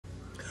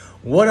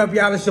What up,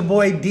 y'all? It's your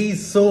boy D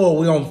Soul.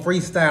 We on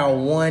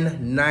Freestyle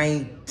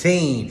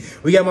 119.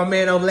 We got my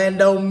man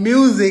Olando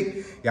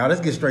Muzic. Y'all,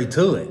 let's get straight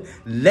to it.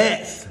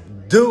 Let's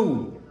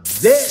do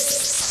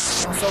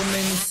this. On so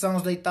many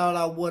songs, they thought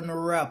I wasn't a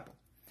rapper.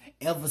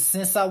 Ever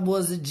since I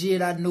was a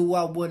jit, I knew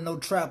I wasn't no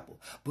trapper.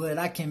 But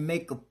I can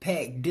make a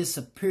pack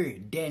disappear,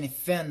 Danny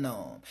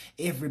Phantom.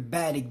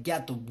 Everybody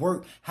got to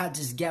work, I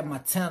just got my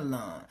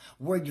talent.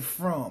 Where you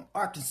from?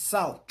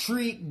 Arkansas,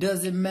 Trick,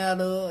 doesn't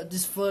matter.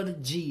 Just for the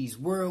G's,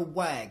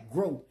 worldwide,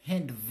 grow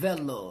and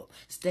develop.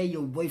 Stay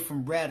away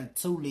from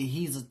Ratatouille,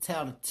 he's a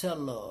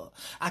tattletale.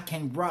 I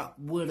can't rock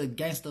with a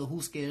gangster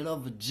who's scared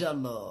of a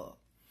jello.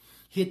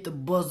 Hit the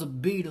buzzer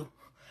beater.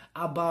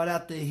 I bought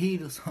out the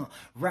heaters.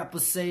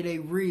 Rappers say they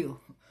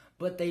real,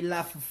 but they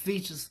lie for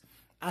features.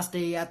 I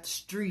stay out the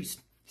streets.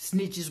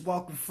 Snitches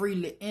walking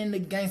freely, and the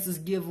gangsters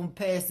give them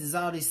passes.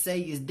 All they say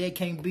is, that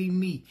can't be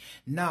me.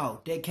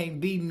 No, that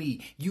can't be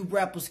me. You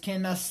rappers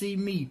cannot see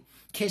me.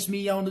 Catch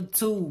me on the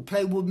tube,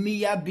 play with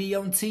me, I be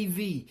on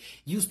TV.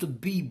 Used to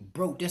be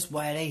broke, that's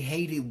why they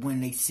hate it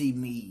when they see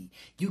me.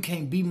 You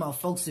can't be my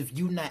folks if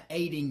you not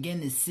aiding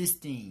and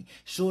assisting.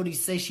 Shorty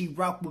say she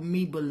rock with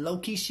me, but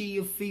low-key she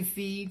a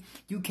fifi.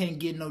 You can't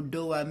get no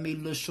dough out me,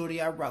 little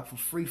shorty, I rock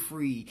for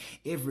free.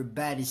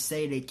 Everybody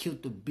say they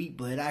killed the beat,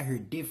 but I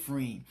heard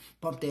different.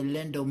 Bump that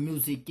Olando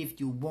Muzic if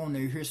you wanna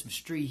hear some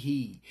street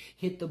heat.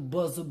 Hit the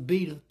buzzer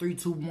beater, 3,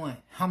 2, 1,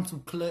 I'm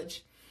too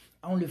clutch.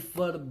 Only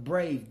for the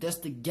brave, that's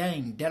the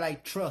gang that I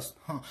trust,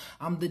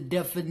 I'm the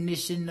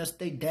definition of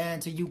stay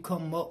down till you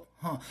come up,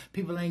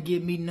 People ain't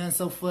give me none,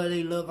 so for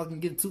they love I can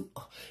give to.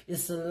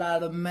 It's a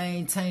lot of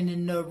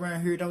maintaining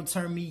around here, don't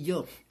turn me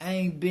up. I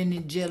ain't been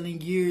in jail in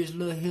years,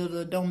 little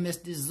hitter, don't mess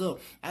this up.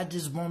 I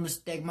just wanna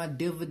stack my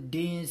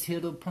dividends,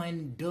 hitter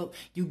playing the duck.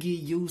 You get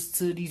used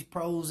to these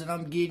pros and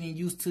I'm getting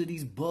used to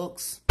these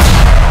bucks.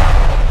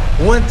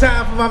 One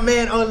time for my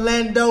man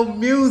Olando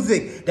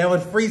Muzic. That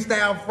was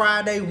Freestyle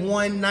Friday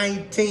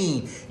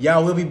 119.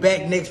 Y'all, we'll be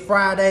back next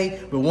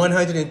Friday with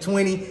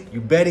 120. You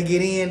better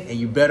get in and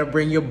you better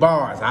bring your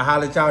bars. I'll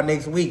holler at y'all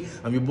next week.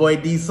 I'm your boy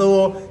D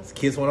Soul. It's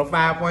Kiss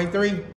 105.3.